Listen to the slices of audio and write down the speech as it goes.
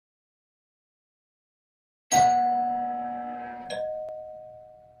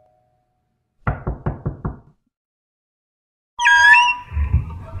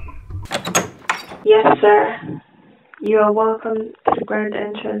Yes, sir. You are welcome to the grand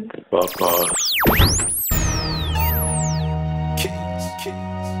entrance. Papas.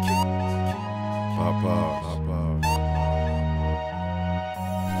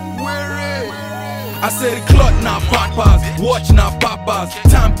 I said the clock now papas, watch now papas.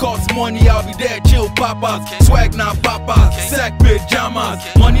 Time costs money, I'll be there, chill papas. Swag now papas, sack pajamas.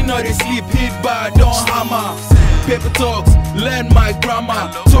 Money not they sleep, hit by don't hammer. Paper talks, learn my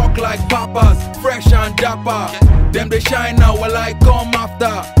grammar. Talk like papas, fresh and dapper. Them they shine now while I come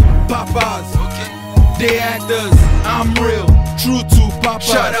after. Papas, they actors, I'm real. True to papa.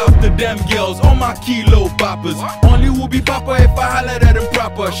 Shout out to them girls, all my kilo papas. Only will be papa if I holler at them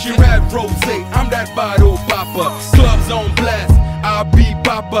proper. She rap rose, I'm that bad old papa. Clubs on blast, I be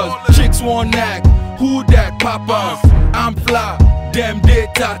papas. Chicks won't act, who that papas? I'm fly, them they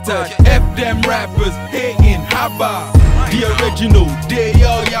tatas. F them rappers, hating haba. The original, they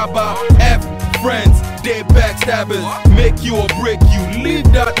all yaba. F friends, they backstabbers. Make you or break you, leave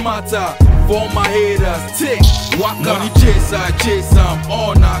that matter. For my haters, tick, waka. Money chase, I chase, I'm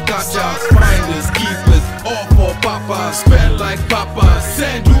all narcotics. Finders, keepers, all for papa. Spend like papa,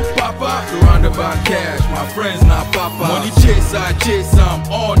 send who papa. Surrounded by cash, my friends not papa. Money chase, I chase, I'm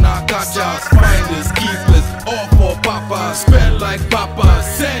all narcotics. Finders, keepers, all for papa. Spend like papa,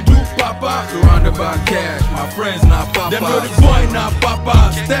 send who papa. Surrounded by cash, my friends not papa. Them know the boy not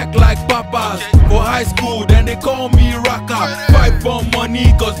papa, stack like papas. For high school, then they call me rocker. Fight for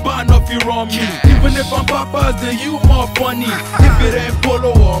money, cause ban off you on me. Even if I'm papas, then you more funny. If it ain't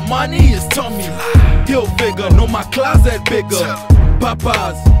polo or money, it's Tommy. Hill figure, know my closet bigger.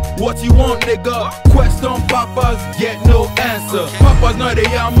 Papas, what you want, nigga? Question papas, get no answer. Papas know they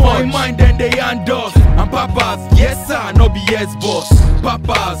are more in mind than they are dogs. And papas, yes sir, no BS boss.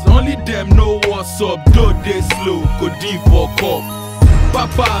 Papas, only them know what's up. Though they slow, could for cop.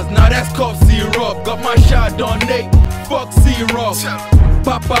 Papas, now that's cough syrup. Got my shot on Nate, fuck syrup.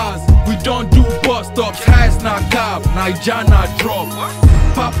 Papas, we don't do bus stops. Highs not cab, Naijana drop.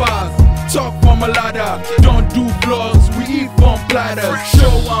 Papas, talk from a ladder. Don't do vlogs, we eat from platters.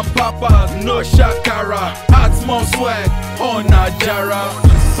 Show one papas, no shakara. Hot small swag, on Najara.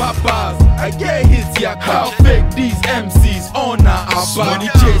 Papas, I get hits, yeah. How fake these MCs on our abba. Money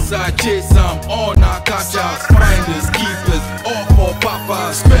chase, I chase, I'm on our catchers. Finders, keepers, all for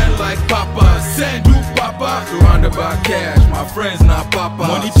papas. Spend like papas, send who papa. Surrounded by cash, my friends not papa.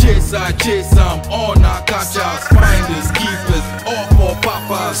 Money chase, I chase, I'm on our catchers. Finders, keepers, all for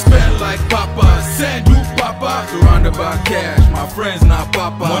papas. Spend like papas, send who papa. Surrounded by cash, my friends not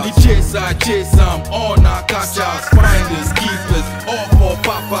papa. Money chase, I chase, I'm on our catchers. Finders, keepers, all for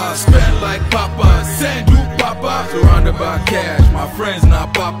papa. Spend like papa, send who papa. Surrounded by cash, my friends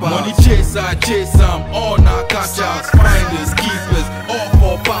not papa. Money chase, I chase, I'm on our catchers. Finders, keepers, all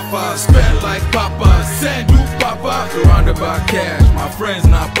for papa. Spend like papa, send who papa. Surrounded by cash, my friends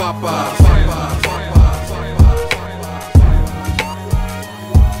not papa.